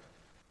 right?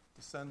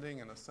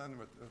 Descending and ascending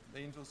with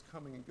angels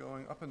coming and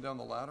going up and down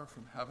the ladder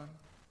from heaven.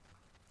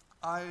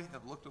 I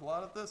have looked at a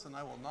lot of this, and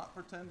I will not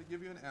pretend to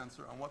give you an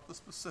answer on what the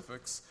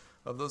specifics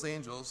of those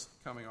angels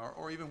coming are,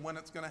 or even when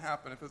it's going to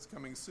happen, if it's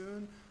coming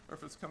soon or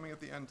if it's coming at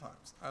the end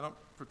times. I don't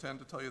pretend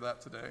to tell you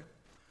that today.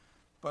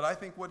 But I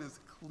think what is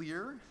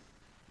clear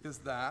is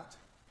that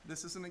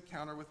this is an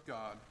encounter with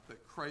God,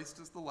 that Christ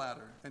is the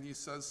ladder, and he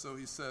says so.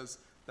 He says,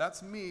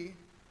 that's me.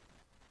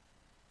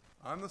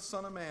 I'm the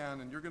Son of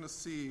Man, and you're going to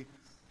see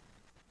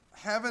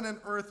heaven and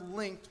earth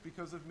linked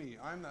because of me.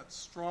 I'm that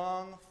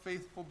strong,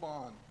 faithful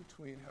bond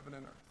between heaven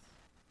and earth.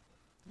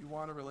 You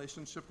want a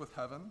relationship with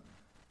heaven?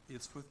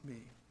 It's with me.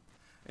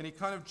 And he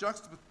kind of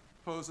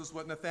juxtaposes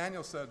what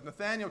Nathanael said.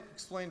 Nathanael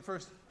explained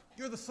first,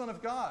 you're the Son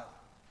of God.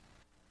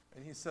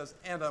 And he says,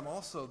 and I'm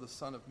also the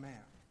Son of Man.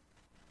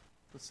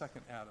 The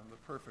second Adam, the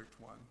perfect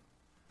one.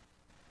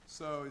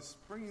 So he's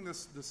bringing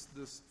this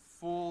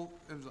full,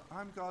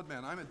 I'm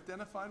God-man. I'm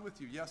identified with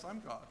you. Yes,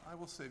 I'm God. I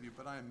will save you,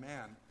 but I am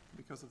man.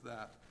 Because of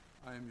that,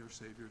 I am your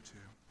Savior too.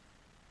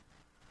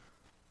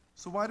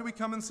 So why do we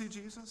come and see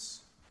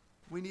Jesus?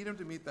 We need him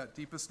to meet that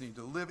deepest need,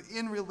 to live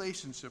in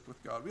relationship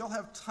with God. We all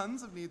have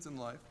tons of needs in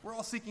life. We're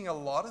all seeking a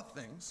lot of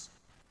things.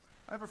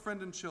 I have a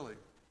friend in Chile,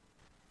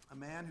 a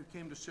man who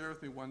came to share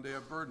with me one day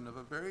a burden of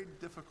a very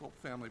difficult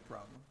family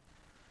problem.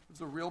 It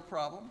was a real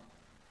problem.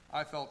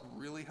 I felt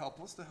really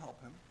helpless to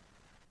help him.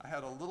 I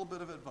had a little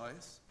bit of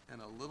advice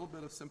and a little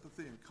bit of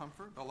sympathy and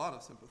comfort, a lot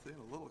of sympathy and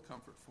a little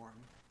comfort for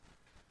him.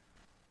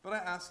 But I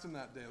asked him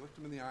that day, I looked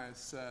him in the eye and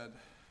said,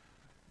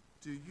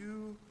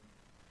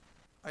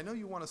 I know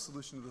you want a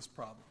solution to this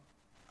problem.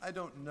 I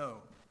don't know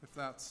if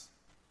that's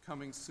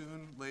coming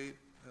soon, late,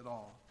 at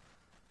all.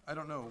 I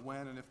don't know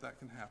when and if that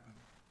can happen.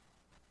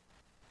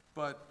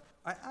 But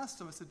I asked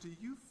him, I said, do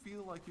you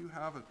feel like you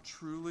have a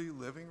truly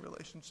living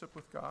relationship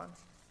with God?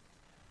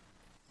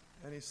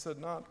 And he said,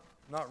 not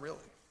really.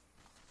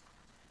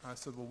 I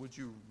said, well, would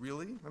you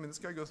really? I mean, this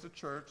guy goes to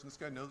church, and this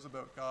guy knows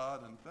about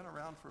God and been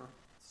around for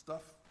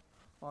stuff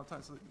a lot of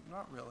times. So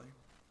not really.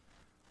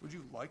 Would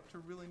you like to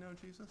really know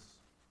Jesus?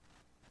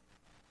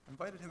 I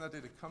invited him that day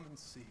to come and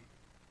see.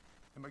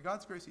 And by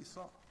God's grace, he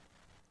saw.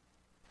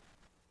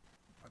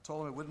 I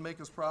told him it wouldn't make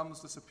his problems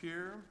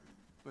disappear,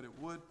 but it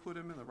would put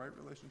him in the right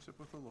relationship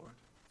with the Lord,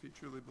 if he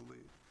truly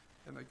believed.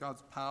 And that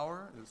God's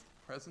power, and his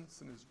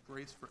presence, and his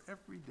grace for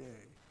every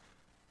day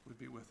would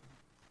be with him.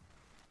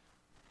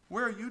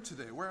 Where are you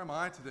today? Where am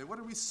I today? What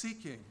are we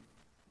seeking?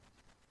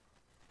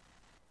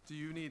 Do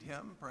you need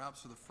him,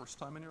 perhaps for the first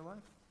time in your life?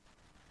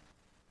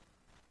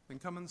 Then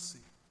come and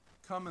see.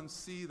 Come and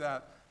see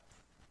that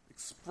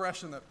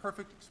expression, that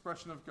perfect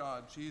expression of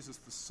God, Jesus,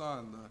 the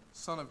Son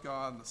of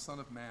God, and the Son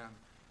of Man.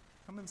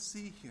 Come and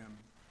see him.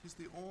 He's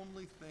the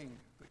only thing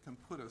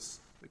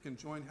that can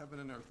join heaven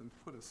and earth and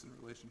put us in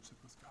relationship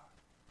with God.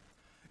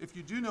 If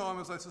you do know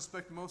him, as I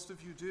suspect most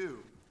of you do,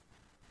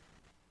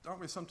 aren't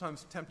we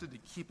sometimes tempted to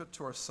keep it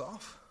to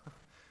ourselves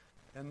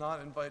and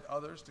not invite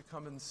others to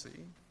come and see?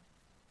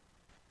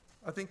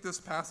 I think this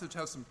passage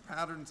has some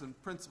patterns and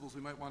principles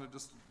we might want to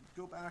just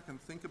go back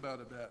and think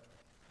about a bit.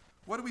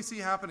 What do we see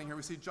happening here?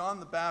 We see John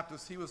the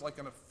Baptist. He was like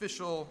an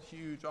official,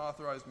 huge,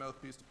 authorized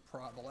mouthpiece,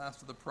 the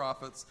last of the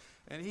prophets.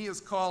 And he is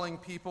calling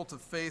people to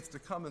faith to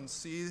come and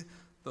see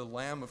the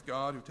Lamb of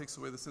God who takes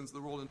away the sins of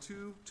the world. And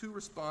two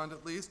respond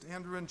at least,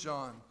 Andrew and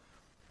John.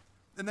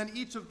 And then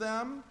each of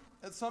them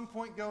at some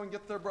point go and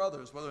get their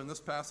brothers, whether in this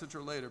passage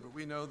or later. But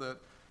we know that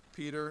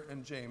Peter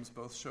and James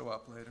both show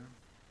up later.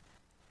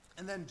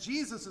 And then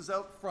Jesus is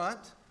out front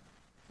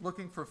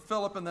looking for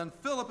Philip, and then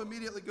Philip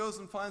immediately goes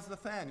and finds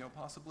Nathanael,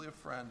 possibly a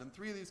friend. And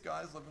 3 of these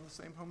guys live in the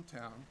same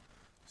hometown.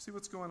 See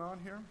what's going on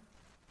here?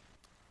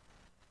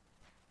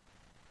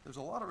 There's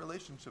a lot of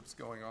relationships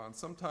going on.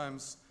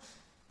 Sometimes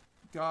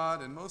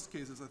God, in most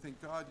cases, I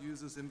think God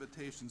uses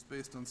invitations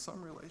based on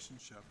some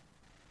relationship.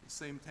 The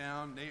same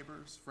town,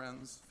 neighbors,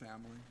 friends,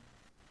 family.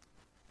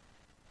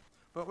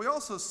 But we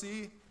also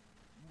see,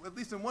 at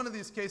least in one of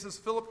these cases,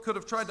 Philip could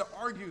have tried to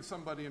argue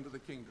somebody into the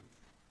kingdom.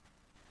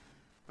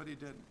 But he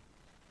didn't.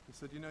 He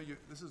said,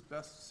 this is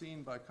best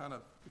seen by kind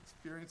of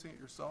experiencing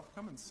it yourself.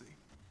 Come and see.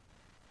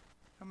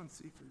 Come and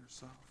see for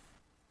yourself.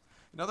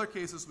 In other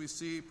cases, we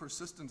see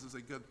persistence is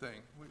a good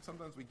thing.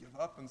 Sometimes we give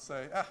up and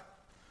say,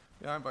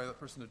 I invited that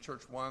person to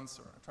church once,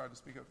 or I tried to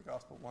speak out the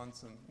gospel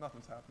once, and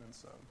nothing's happening,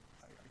 so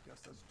I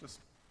guess that's just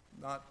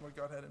not what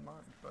God had in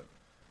mind. But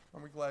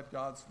aren't we glad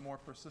God's more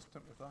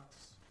persistent with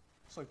us?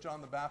 It's like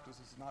John the Baptist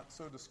is not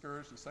so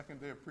discouraged the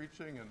second day of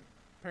preaching, and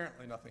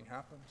apparently nothing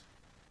happened.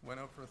 Went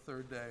out for a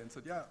third day and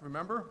said,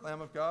 remember,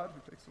 Lamb of God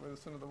who takes away the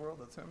sin of the world?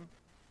 That's him.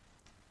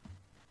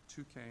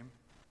 2 came.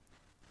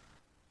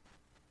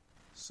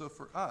 So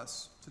for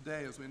us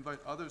today, as we invite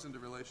others into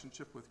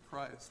relationship with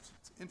Christ,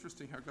 it's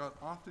interesting how God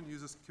often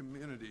uses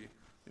community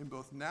in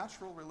both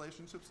natural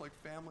relationships like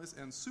families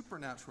and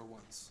supernatural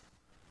ones.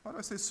 Why do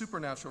I say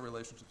supernatural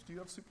relationships? Do you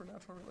have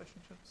supernatural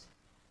relationships?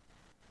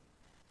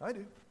 I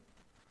do.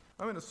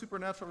 I'm in a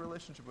supernatural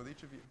relationship with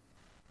each of you.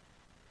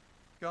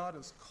 God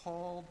has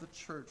called the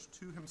church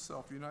to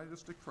himself, united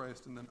us to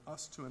Christ, and then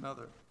us to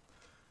another.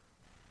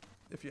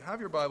 If you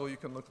have your Bible, you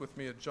can look with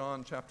me at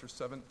John chapter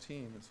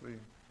 17 as we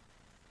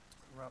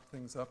wrap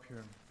things up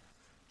here.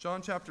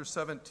 John chapter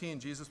 17,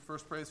 Jesus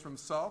first prays for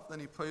himself, then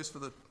he prays for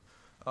the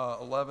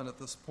 11 at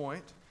this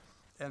point,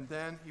 and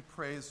then he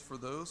prays for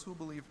those who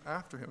believe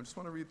after him. I just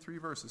want to read 3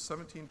 verses,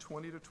 17,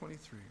 20 to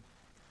 23.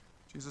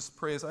 Jesus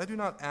prays, I do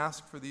not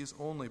ask for these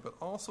only, but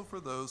also for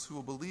those who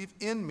will believe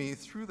in me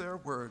through their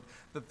word,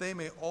 that they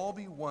may all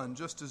be one,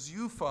 just as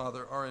you,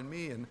 Father, are in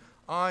me, and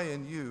I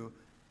in you,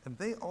 and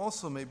they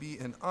also may be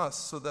in us,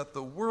 so that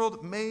the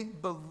world may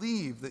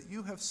believe that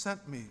you have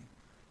sent me.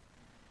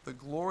 The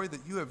glory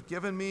that you have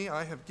given me,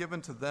 I have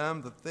given to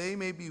them, that they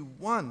may be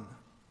one,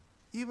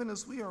 even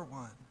as we are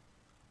one.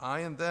 I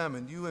and them,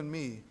 and you and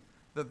me,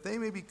 that they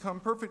may become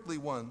perfectly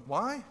one.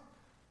 Why?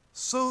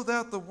 So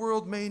that the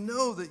world may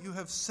know that you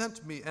have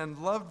sent me and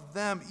loved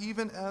them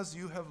even as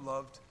you have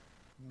loved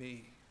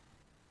me.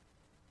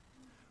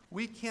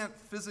 We can't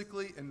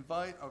physically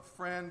invite a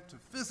friend to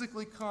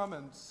physically come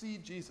and see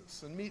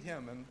Jesus and meet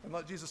him and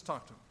let Jesus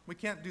talk to him. We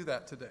can't do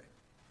that today.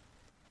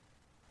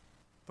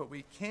 But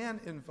we can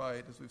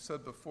invite, as we've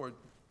said before,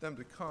 them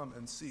to come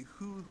and see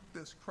who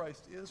this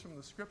Christ is from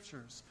the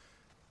Scriptures.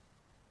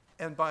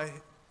 And by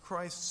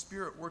Christ's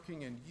Spirit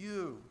working in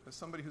you, as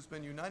somebody who's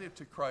been united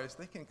to Christ,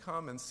 they can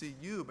come and see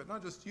you, but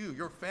not just you,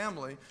 your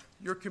family,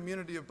 your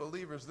community of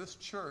believers, this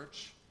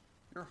church,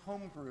 your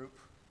home group,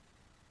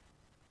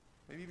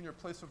 maybe even your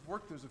place of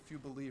work, there's a few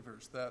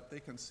believers that they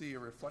can see a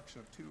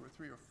reflection of 2 or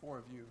 3 or 4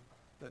 of you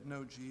that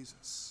know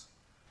Jesus.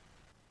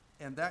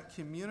 And that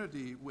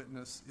community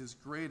witness is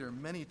greater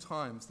many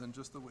times than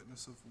just the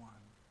witness of one.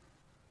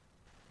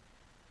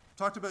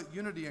 Talked about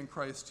unity in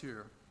Christ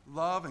here.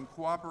 Love and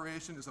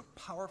cooperation is a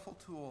powerful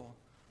tool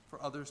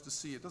for others to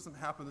see. It doesn't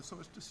happen. There's so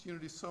much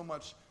disunity, so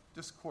much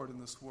discord in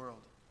this world.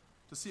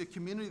 To see a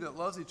community that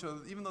loves each other,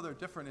 even though they're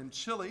different. In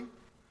Chile,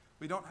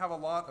 we don't have a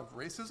lot of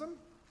racism,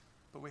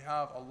 but we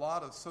have a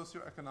lot of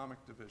socioeconomic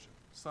division.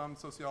 Some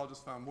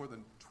sociologists found more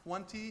than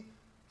 20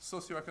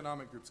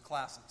 socioeconomic groups,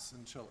 classes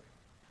in Chile.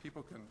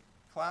 People can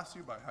class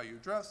you by how you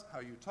dress, how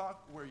you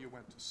talk, where you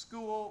went to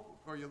school,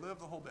 where you live,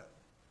 the whole bit.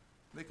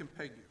 They can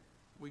peg you.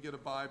 We get a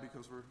bye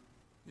because we're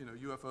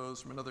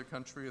UFOs from another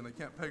country, and they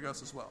can't peg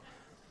us as well.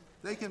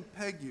 They can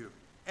peg you,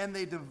 and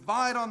they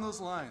divide on those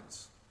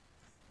lines.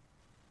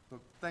 But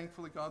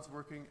thankfully, God's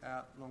working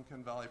at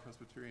Lonquén Valley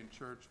Presbyterian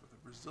Church with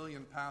a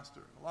Brazilian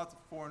pastor, and lots of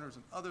foreigners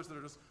and others that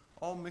are just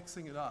all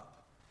mixing it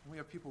up. And we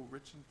have people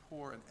rich and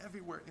poor and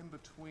everywhere in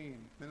between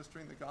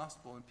ministering the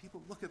gospel, and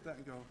people look at that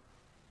and go,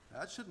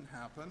 that shouldn't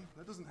happen.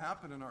 That doesn't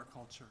happen in our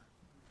culture.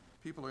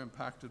 People are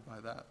impacted by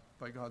that,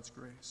 by God's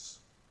grace.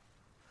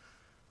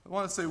 I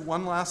want to say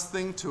one last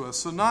thing to us.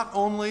 So not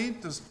only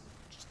does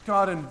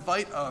God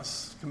invite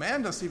us,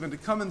 command us even, to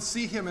come and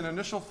see him in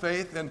initial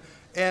faith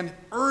and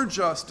urge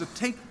us to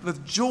take the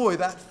joy,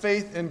 that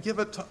faith, and give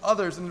it to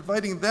others, and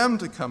inviting them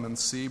to come and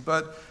see,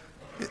 but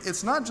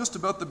it's not just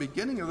about the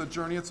beginning of the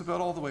journey, it's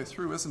about all the way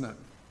through, isn't it?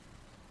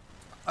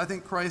 I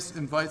think Christ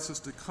invites us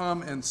to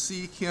come and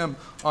seek him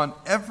on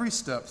every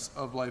steps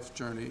of life's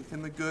journey,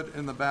 in the good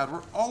and the bad.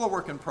 We're all a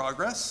work in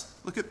progress.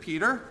 Look at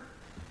Peter.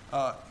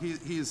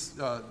 He's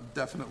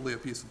definitely a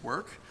piece of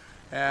work,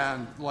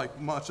 and like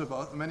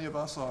many of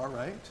us are,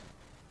 right?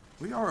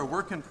 We are a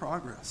work in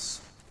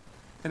progress.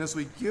 And as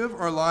we give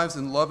our lives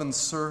in love and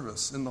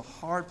service in the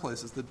hard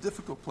places, the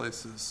difficult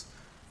places,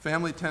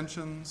 family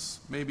tensions,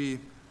 maybe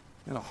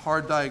in a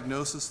hard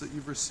diagnosis that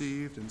you've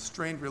received, and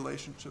strained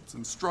relationships,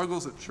 and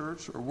struggles at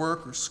church or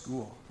work or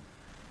school.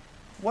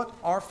 What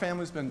our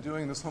family's been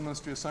doing this home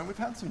ministry assignment,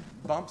 we've had some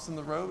bumps in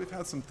the road, we've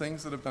had some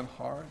things that have been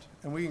hard,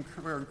 and we're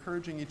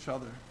encouraging each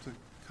other to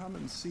come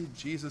and see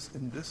Jesus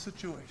in this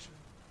situation.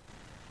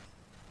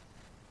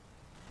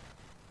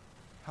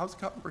 How's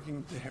God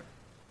working there,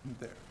 and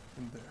there,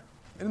 and there?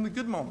 And in the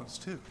good moments,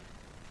 too.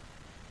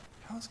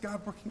 How's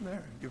God working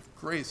there? And give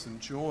grace and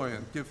joy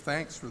and give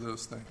thanks for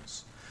those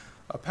things.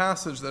 A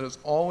passage that has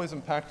always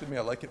impacted me,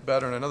 I like it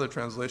better in another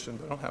translation,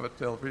 but I don't have it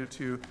today. I'll read it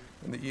to you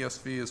in the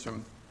ESV, is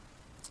from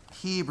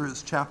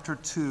Hebrews chapter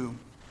 2. It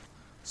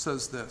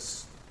says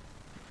this.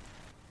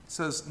 It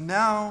says,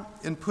 "Now,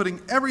 in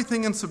putting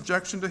everything in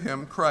subjection to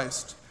him,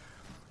 Christ,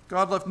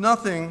 God left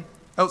nothing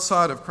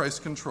outside of Christ's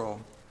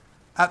control.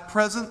 At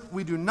present,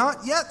 we do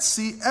not yet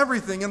see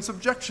everything in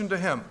subjection to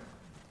him."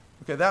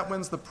 Okay, that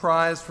wins the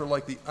prize for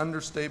like the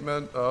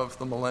understatement of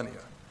the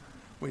millennia.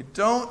 We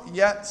don't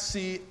yet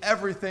see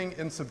everything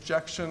in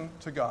subjection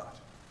to God.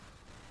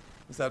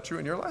 Is that true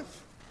in your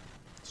life?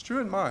 It's true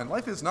in mine.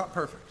 Life is not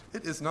perfect.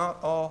 It is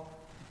not all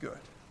good.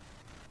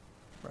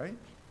 Right?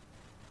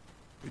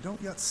 We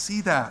don't yet see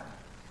that.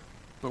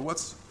 But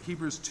what's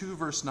Hebrews 2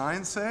 verse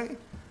 9 say?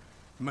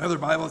 In my other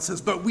Bible it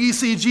says, "But we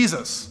see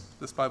Jesus."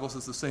 This Bible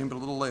says the same, but a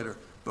little later.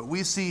 "But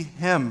we see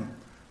him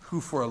who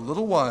for a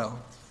little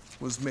while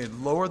was made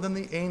lower than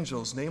the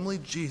angels, namely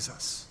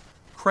Jesus,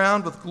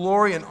 crowned with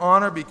glory and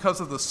honor because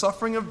of the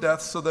suffering of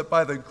death, so that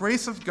by the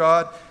grace of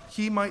God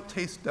he might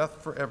taste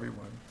death for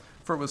everyone.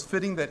 For it was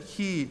fitting that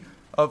he,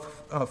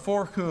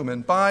 for whom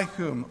and by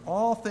whom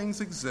all things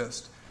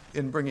exist,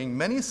 in bringing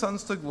many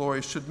sons to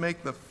glory, should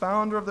make the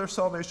founder of their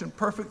salvation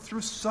perfect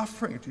through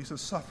suffering."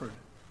 Jesus suffered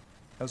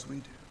as we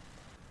do.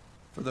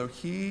 For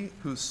he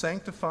who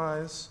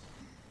sanctifies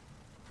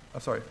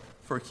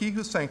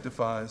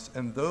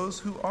and those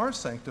who are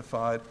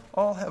sanctified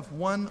all have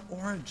one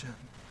origin.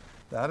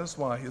 That is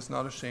why he is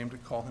not ashamed to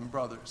call him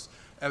brothers.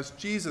 As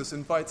Jesus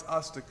invites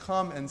us to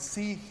come and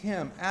see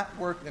him at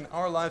work in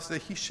our lives today,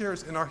 he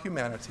shares in our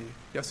humanity.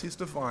 Yes, he's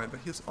divine,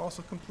 but he is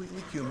also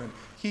completely human.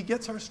 He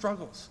gets our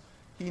struggles.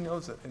 He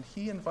knows it, and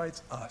he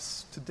invites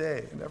us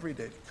today and every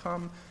day to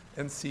come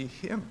and see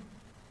him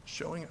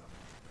showing up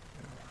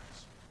in our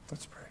lives.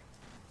 Let's pray.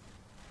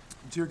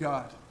 Dear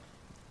God,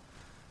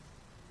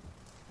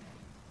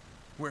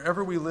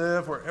 wherever we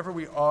live, wherever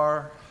we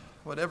are,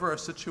 whatever our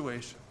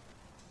situation,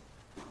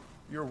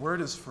 your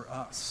word is for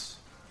us.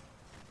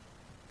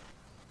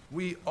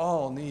 We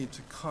all need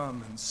to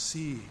come and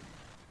see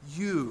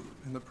you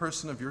in the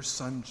person of your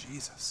Son,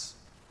 Jesus,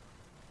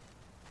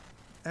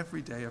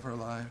 every day of our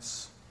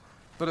lives.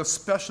 But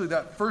especially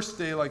that first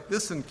day like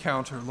this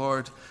encounter,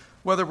 Lord,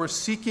 whether we're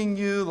seeking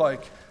you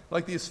like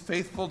these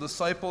faithful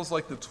disciples,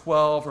 like the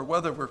 12, or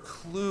whether we're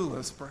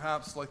clueless,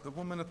 perhaps like the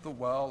woman at the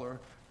well, or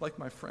like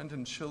my friend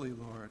in Chile,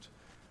 Lord,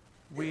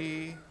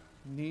 we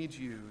need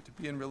you. To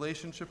be in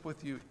relationship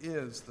with you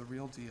is the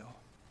real deal.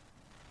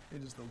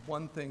 It is the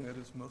one thing that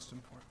is most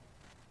important.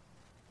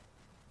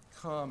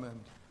 Come and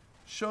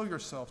show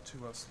yourself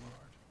to us,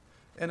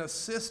 Lord, and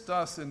assist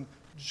us in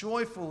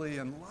joyfully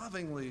and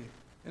lovingly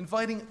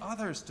inviting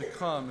others to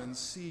come and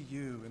see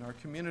you in our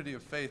community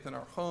of faith, in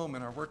our home,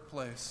 in our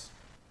workplace.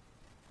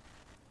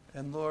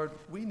 And Lord,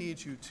 we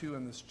need you too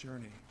in this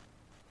journey.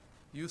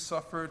 You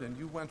suffered and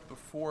you went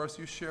before us.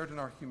 You shared in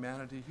our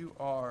humanity. You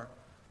are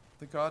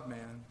the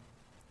God-man.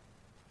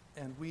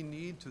 And we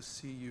need to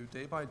see you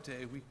day by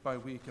day, week by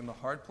week, in the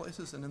hard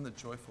places and in the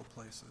joyful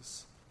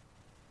places.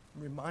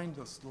 Remind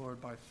us, Lord,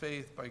 by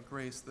faith, by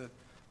grace,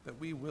 that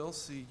we will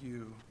see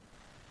you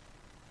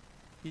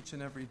each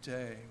and every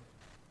day.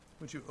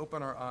 Would you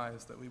open our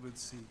eyes that we would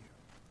see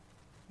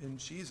you? In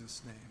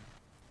Jesus' name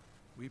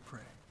we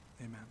pray.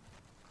 Amen.